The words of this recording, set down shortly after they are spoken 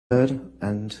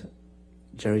and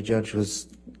Jerry Judge was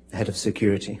head of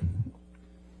security.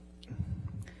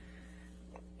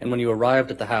 And when you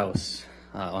arrived at the house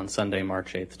on Sunday,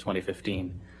 March 8th,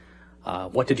 2015,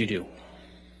 what did you do?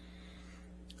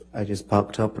 I just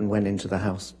parked up and went into the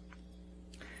house.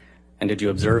 And did you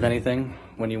observe anything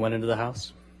when you went into the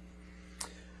house?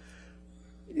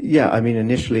 Yeah, I mean,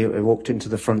 initially I walked into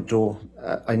the front door.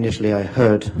 Initially I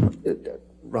heard,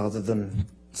 rather than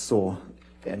saw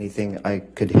anything, I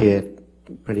could hear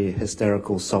pretty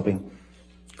hysterical sobbing,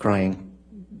 crying,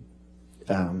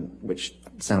 which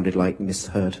sounded like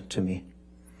misheard to me.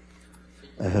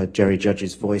 I heard Jerry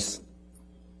Judge's voice.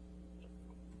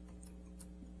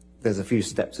 There's a few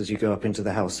steps as you go up into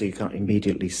the house, so you can't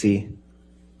immediately see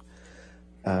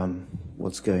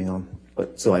what's going on.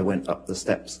 But so I went up the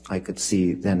steps. I could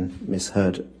see then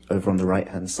misheard over on the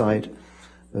right-hand side,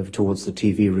 over towards the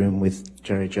TV room with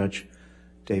Jerry Judge.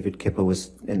 David Kipper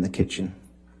was in the kitchen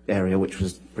area, which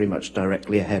was pretty much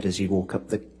directly ahead as you walk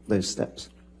up those steps.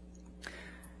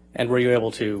 And were you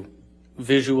able to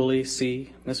visually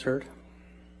see Miss Heard?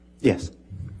 Yes.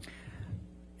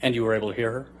 And you were able to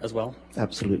hear her as well?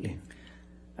 Absolutely.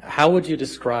 How would you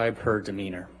describe her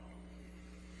demeanor?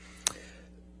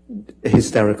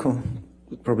 Hysterical,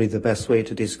 probably the best way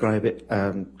to describe it.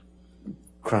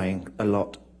 Crying a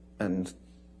lot and,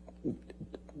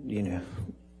 you know,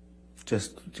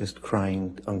 just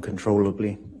crying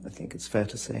uncontrollably, I think it's fair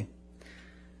to say.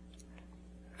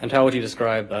 And how would you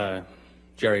describe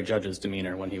Jerry Judge's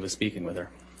demeanor when he was speaking with her?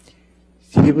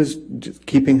 He was just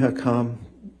keeping her calm,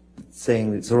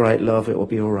 saying, "It's all right, love, it will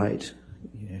be all right."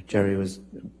 You know, Jerry was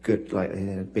good, like, he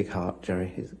had a big heart,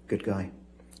 Jerry, he's a good guy.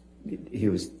 He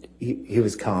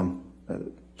was calm.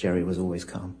 Jerry was always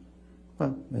calm.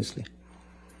 Well, mostly.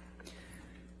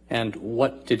 And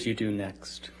what did you do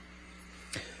next?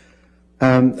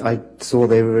 I saw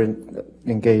they were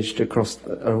engaged across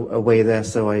away there,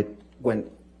 so I went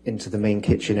into the main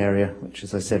kitchen area, which,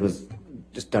 as I said, was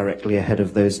just directly ahead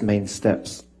of those main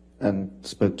steps, and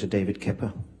spoke to David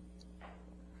Kipper.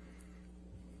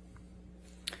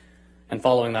 And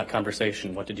following that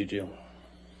conversation, what did you do?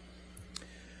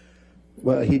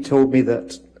 Well, he told me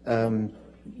that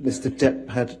Mr. Depp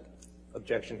had...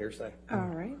 Objection, hearsay. All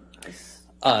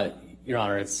right. Your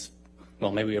Honor, it's...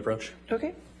 Well, may we approach?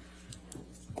 Okay.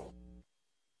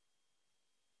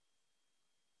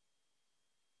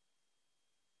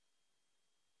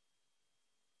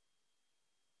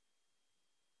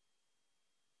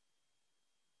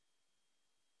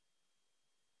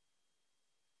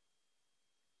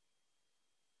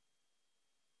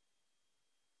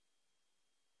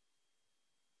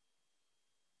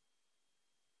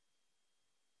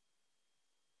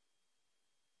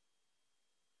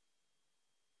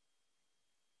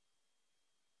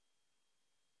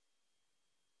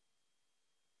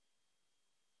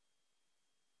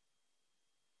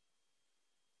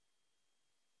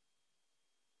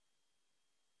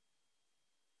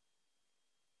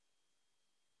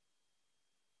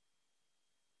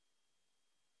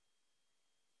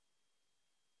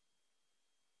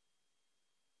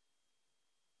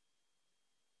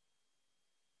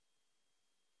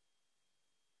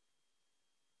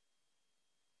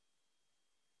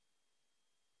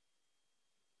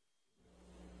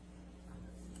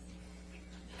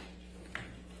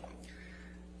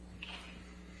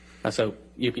 So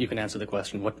you can answer the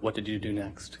question. What did you do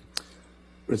next?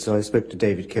 So I spoke to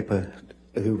David Kipper,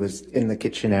 who was in the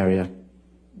kitchen area,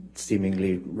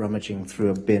 seemingly rummaging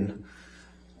through a bin.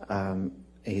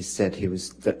 He said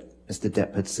that Mr.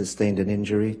 Depp had sustained an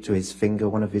injury to his finger,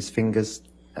 one of his fingers,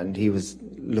 and he was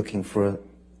looking for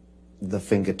the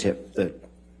fingertip that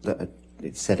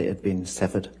it said it had been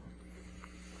severed.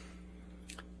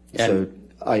 So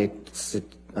I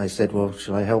said, well,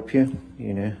 shall I help you?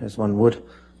 You know, as one would.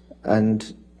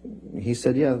 And he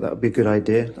said, yeah, that would be a good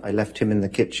idea. I left him in the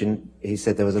kitchen. He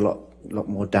said there was a lot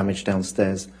more damage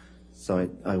downstairs. So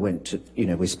I went to, you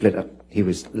know, we split up. He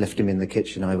left him in the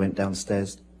kitchen. I went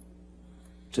downstairs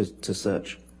to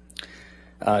search.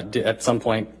 At some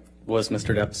point, was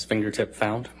Mr. Depp's fingertip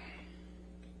found?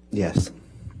 Yes.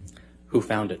 Who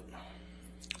found it?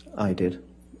 I did.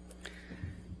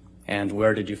 And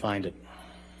where did you find it?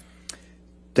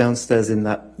 Downstairs in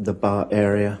the bar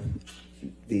area,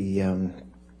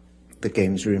 the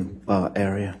games room bar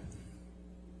area.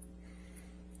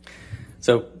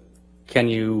 So, can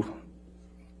you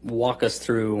walk us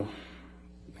through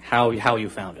how you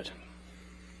found it?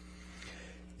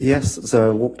 Yes,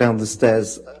 so I walked down the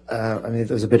stairs. I mean,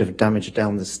 there was a bit of damage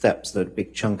down the steps. That a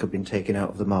big chunk had been taken out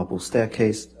of the marble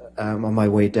staircase. On my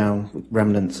way down,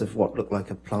 remnants of what looked like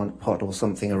a plant pot or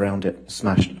something around it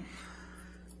smashed.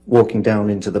 walking down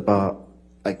into the bar,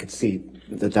 I could see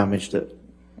the damage that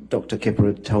Dr. Kipper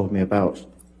had told me about.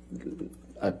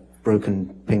 A broken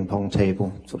ping pong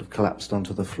table sort of collapsed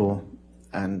onto the floor,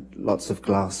 and lots of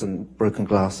glass and broken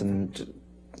glass and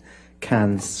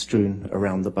cans strewn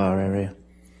around the bar area.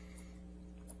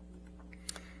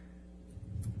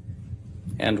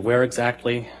 And where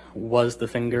exactly was the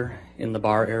finger in the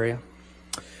bar area?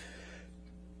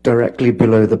 Directly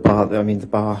below the bar. I mean, the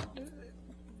bar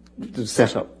was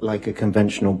set up like a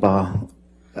conventional bar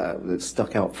that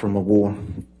stuck out from a wall,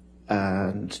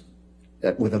 and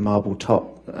with a marble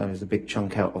top. There's a big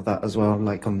chunk out of that as well,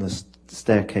 like on the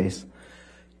staircase.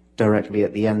 Directly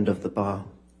at the end of the bar,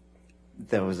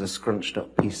 there was a scrunched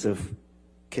up piece of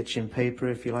kitchen paper,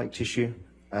 if you like, tissue,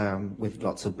 with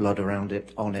lots of blood around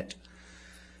it, on it.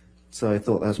 So I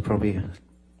thought that was probably a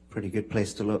pretty good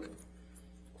place to look.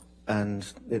 And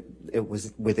it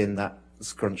was within that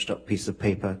scrunched up piece of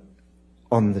paper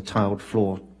on the tiled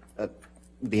floor at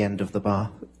the end of the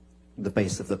bar, the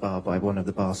base of the bar, by one of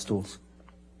the bar stools.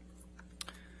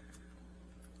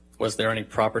 Was there any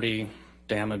property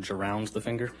damage around the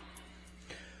finger?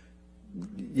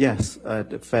 Yes, a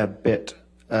fair bit.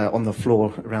 On the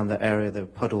floor around the area, there were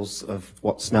puddles of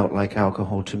what smelt like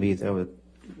alcohol to me. There were,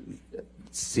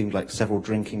 seemed like several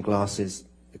drinking glasses,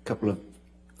 a couple of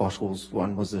bottles.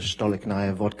 One was a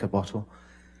Stolichnaya vodka bottle.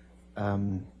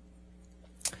 And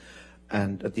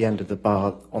at the end of the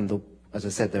bar, as I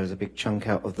said, there was a big chunk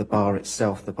out of the bar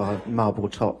itself, the bar marble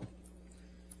top.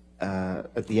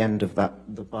 At the end of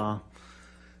the bar,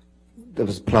 there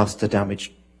was plaster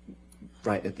damage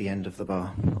right at the end of the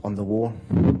bar on the wall.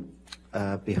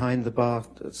 Behind the bar,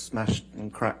 smashed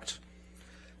and cracked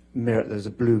mirror. There's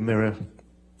a blue mirror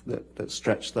that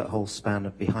stretched that whole span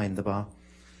of behind the bar.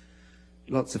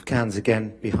 Lots of cans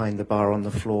again behind the bar on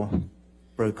the floor.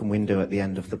 Broken window at the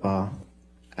end of the bar,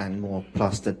 and more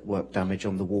plastered work damage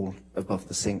on the wall above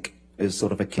the sink. It was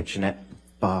sort of a kitchenette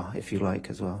bar, if you like,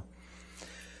 as well.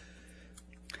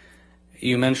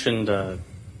 You mentioned a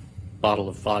bottle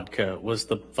of vodka. Was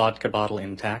the vodka bottle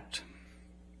intact?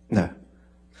 No.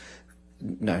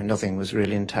 No, nothing was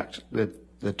really intact.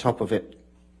 The top of it,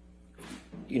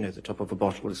 you know, the top of a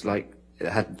bottle is like, it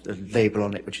had a label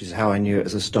on it, which is how I knew it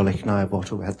was a Stolichnaya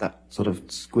bottle. It had that sort of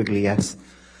squiggly S,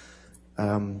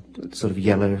 sort of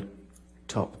yellow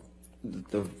top.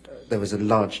 There was a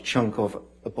large chunk of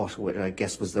a bottle, which I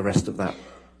guess was the rest of that,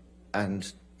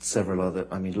 and several other,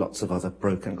 I mean, lots of other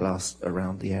broken glass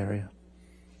around the area.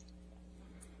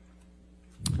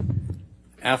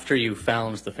 After you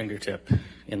found the fingertip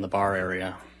in the bar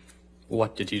area,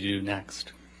 what did you do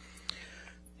next?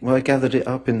 Well, I gathered it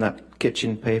up in that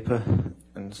kitchen paper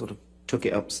and sort of took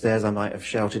it upstairs. I might have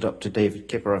shouted up to David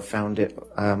Kipper, I found it.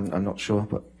 I'm not sure,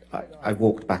 but I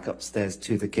walked back upstairs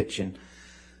to the kitchen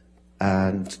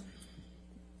and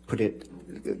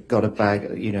got a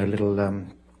bag, you know,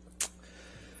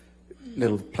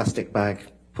 little plastic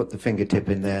bag, put the fingertip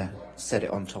in there, set it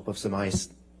on top of some ice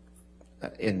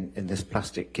in this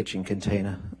plastic kitchen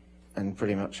container, and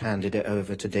pretty much handed it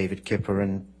over to David Kipper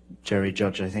and Jerry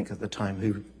Judge, I think, at the time,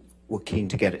 who were keen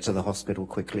to get it to the hospital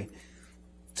quickly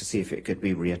to see if it could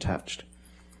be reattached.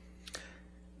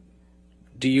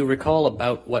 Do you recall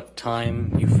about what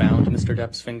time you found Mr.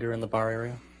 Depp's finger in the bar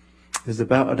area? It was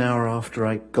about an hour after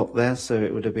I got there, so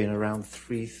it would have been around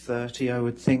 3:30, I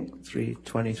would think,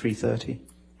 3:20, 3:30.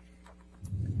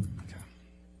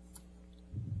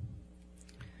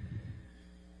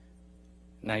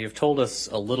 Now, you've told us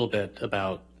a little bit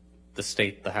about the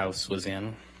state the house was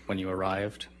in when you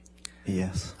arrived.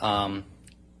 Yes. Can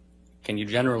you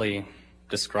generally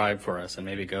describe for us, and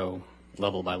maybe go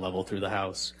level by level through the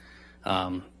house,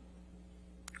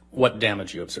 what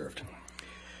damage you observed?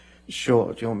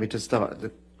 Sure. Do you want me to start at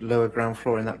the lower ground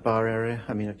floor in that bar area?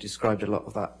 I mean, I've described a lot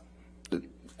of that.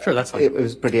 Sure, that's fine. It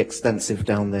was pretty extensive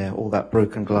down there, all that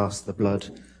broken glass, the blood.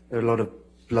 There were a lot of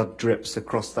blood drips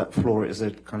across that floor. It was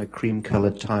a kind of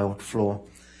cream-coloured tiled floor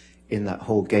in that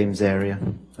whole games area.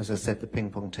 As I said, the ping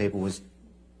pong table was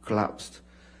collapsed.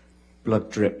 Blood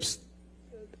drips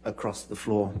across the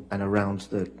floor and around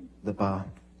the bar.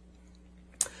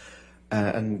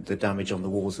 And the damage on the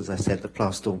walls, as I said, the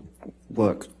plaster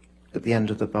work at the end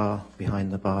of the bar,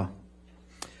 behind the bar,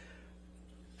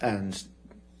 and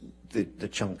the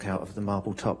chunk out of the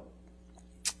marble top.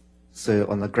 So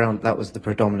on the ground, that was the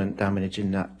predominant damage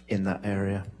in that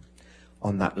area,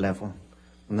 on that level.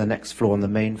 On the next floor, on the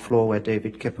main floor where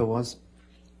David Kipper was,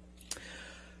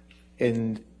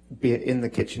 in the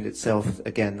kitchen itself,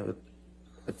 again, there were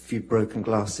a few broken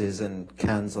glasses and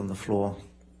cans on the floor,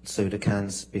 soda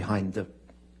cans behind the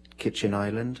kitchen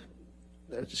island,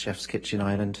 the chef's kitchen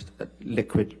island,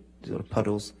 liquid sort of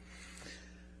puddles.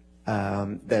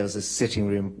 There was a sitting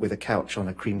room with a couch on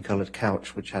a cream-coloured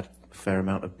couch, which had a fair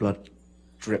amount of blood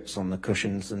drips on the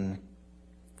cushions, and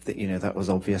that was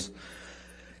obvious.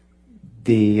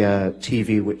 The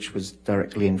TV, which was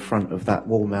directly in front of that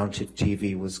wall-mounted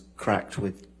TV, was cracked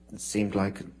with, it seemed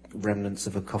like remnants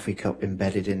of a coffee cup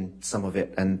embedded in some of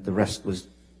it, and the rest was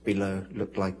below,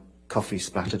 looked like coffee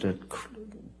splattered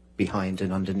behind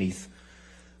and underneath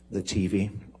the TV,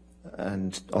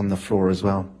 and on the floor as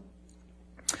well.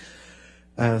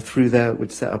 Through there,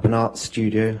 we'd set up an art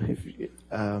studio,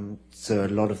 so a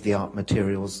lot of the art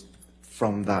materials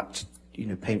from that,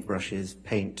 paintbrushes,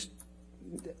 paint,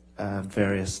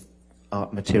 various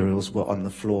art materials were on the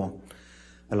floor.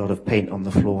 A lot of paint on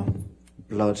the floor.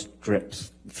 Blood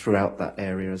drips throughout that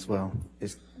area as well,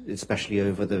 especially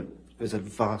there's a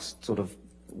vast sort of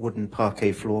wooden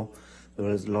parquet floor. There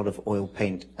was a lot of oil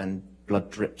paint and blood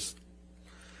drips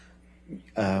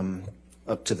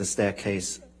up to the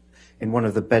staircase. In one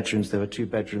of the bedrooms, there were 2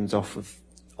 bedrooms off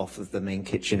of the main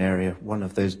kitchen area. One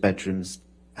of those bedrooms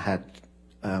had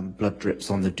blood drips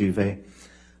on the duvet,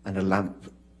 and a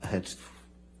lamp had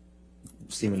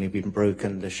seemingly been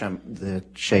broken. The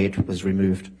shade was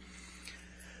removed.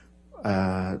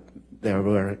 There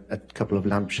were a couple of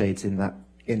lampshades in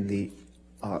the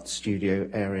art studio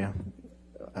area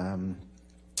on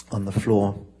the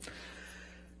floor.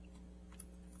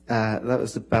 That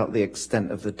was about the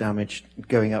extent of the damage.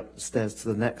 Going upstairs to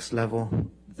the next level,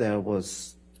 there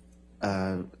was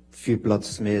a few blood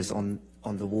smears on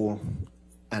the wall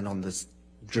and on the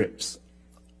drips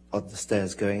of the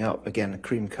stairs going up. Again, a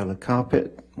cream-coloured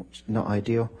carpet, which is not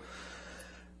ideal.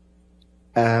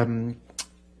 And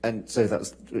so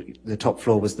that's the top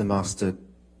floor was the master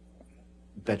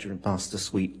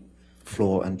suite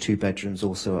floor, and 2 bedrooms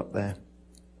also up there.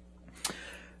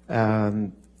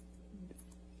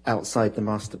 Outside the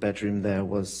master bedroom, there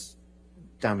was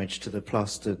damage to the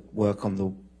plaster work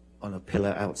on a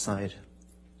pillar outside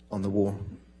on the wall.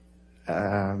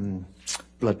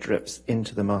 Blood drips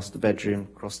into the master bedroom,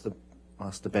 across the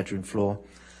master bedroom floor.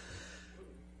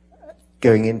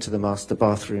 Going into the master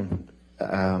bathroom,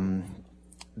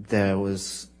 there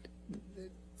was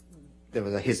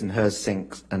a his and hers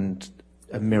sink and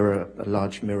a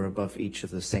large mirror above each of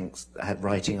the sinks that had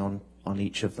writing on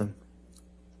each of them.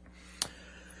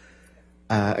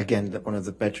 Again, one of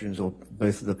the bedrooms, or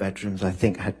both of the bedrooms, I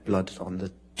think, had blood on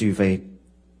the duvet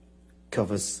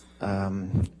covers,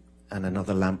 and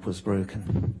another lamp was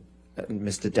broken.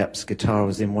 Mr. Depp's guitar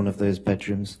was in one of those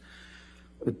bedrooms,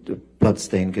 a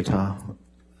blood-stained guitar.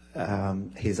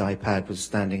 His iPad was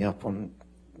standing up on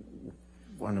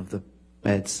one of the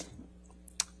beds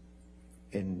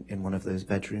in one of those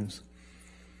bedrooms.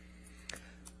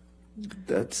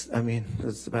 That's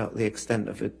about the extent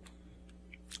of it.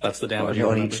 That's the damage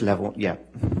on each level, yeah.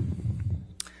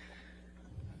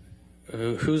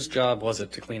 Whose job was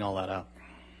it to clean all that up?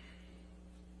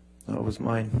 It was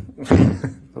mine.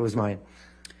 It was mine.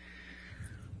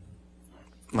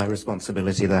 My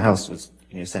responsibility. The house was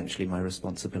essentially my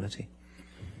responsibility.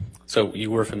 So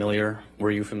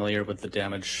were you familiar with the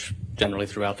damage generally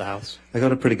throughout the house? I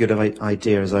got a pretty good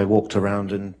idea as I walked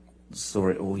around and saw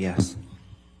it all, yes.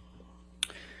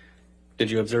 Did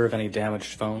you observe any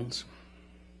damaged phones?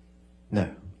 No.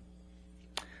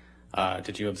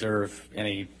 Did you observe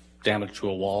any damage to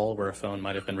a wall where a phone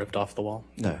might have been ripped off the wall?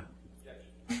 No.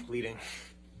 Bleeding.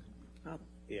 Oh,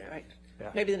 Yeah. right.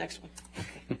 Yeah. Maybe the next one.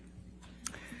 Okay.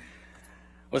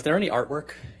 Was there any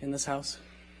artwork in this house?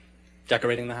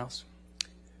 Decorating the house?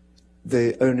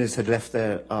 The owners had left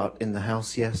their art in the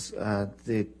house, yes.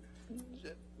 Mr.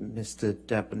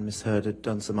 Depp and Miss Heard had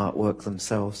done some artwork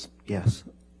themselves, yes.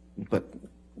 But,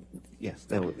 yes,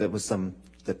 there was some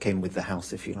that came with the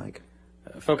house, if you like.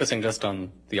 Focusing just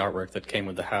on the artwork that came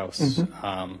with the house,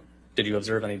 did you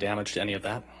observe any damage to any of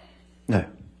that? No,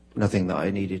 nothing that I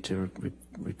needed to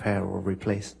repair or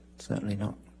replace, certainly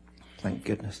not. Thank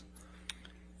goodness.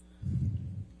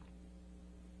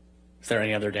 Is there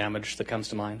any other damage that comes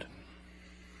to mind?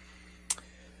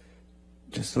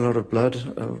 Just a lot of blood,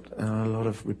 a lot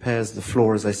of repairs. The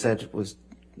floor, as I said, was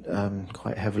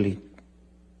quite heavily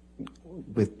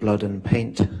with blood and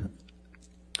paint.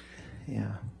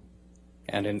 Yeah.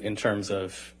 And in terms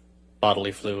of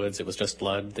bodily fluids, it was just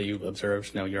blood that you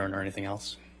observed, no urine or anything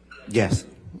else? Yes,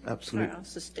 All right, absolutely. I'll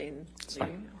sustain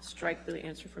fine. I'll strike the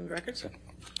answer from the record. So,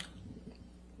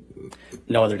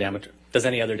 no other damage. Does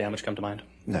any other damage come to mind?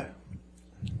 No.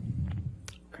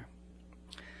 Okay.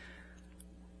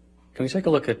 Can we take a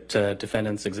look at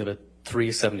Defendant's Exhibit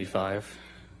 375,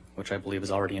 which I believe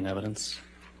is already in evidence?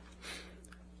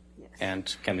 Yes.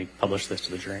 And can we publish this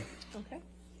to the jury? Okay.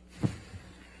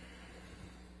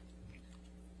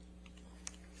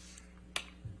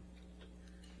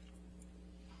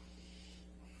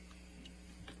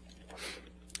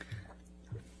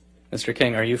 Mr.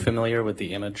 King, are you familiar with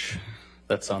the image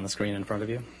that's on the screen in front of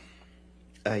you?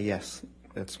 Yes,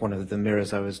 it's one of the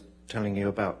mirrors I was telling you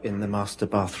about in the master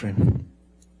bathroom.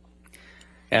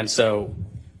 And so,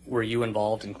 were you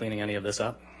involved in cleaning any of this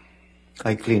up?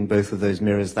 I cleaned both of those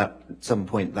mirrors at some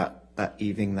point that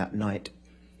evening, that night.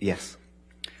 Yes.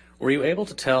 Were you able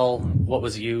to tell what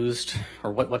was used,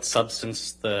 or what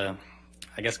substance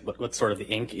what sort of the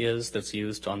ink is that's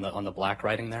used on the black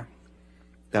writing there?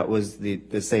 That was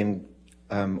the same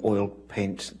oil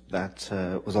paint that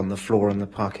was on the floor, on the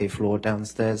parquet floor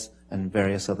downstairs and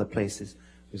various other places.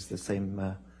 It was the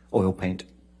same oil paint.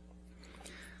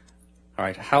 All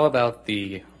right. How about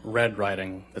the red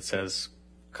writing that says,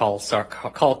 call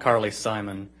Carly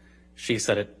Simon, she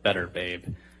said it better,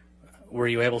 babe. Were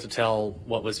you able to tell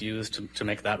what was used to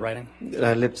make that writing?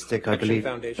 Lipstick, I believe.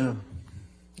 Foundation.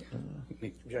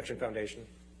 Objection foundation.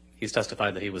 He's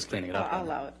testified that he was cleaning it up. I'll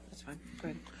allow it. That's fine. Go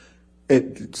ahead.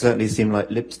 It certainly seemed like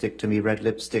lipstick to me, red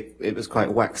lipstick. It was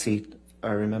quite waxy.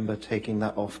 I remember taking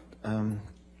that off.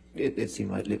 It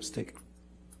seemed like lipstick.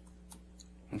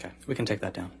 Okay, we can take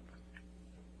that down.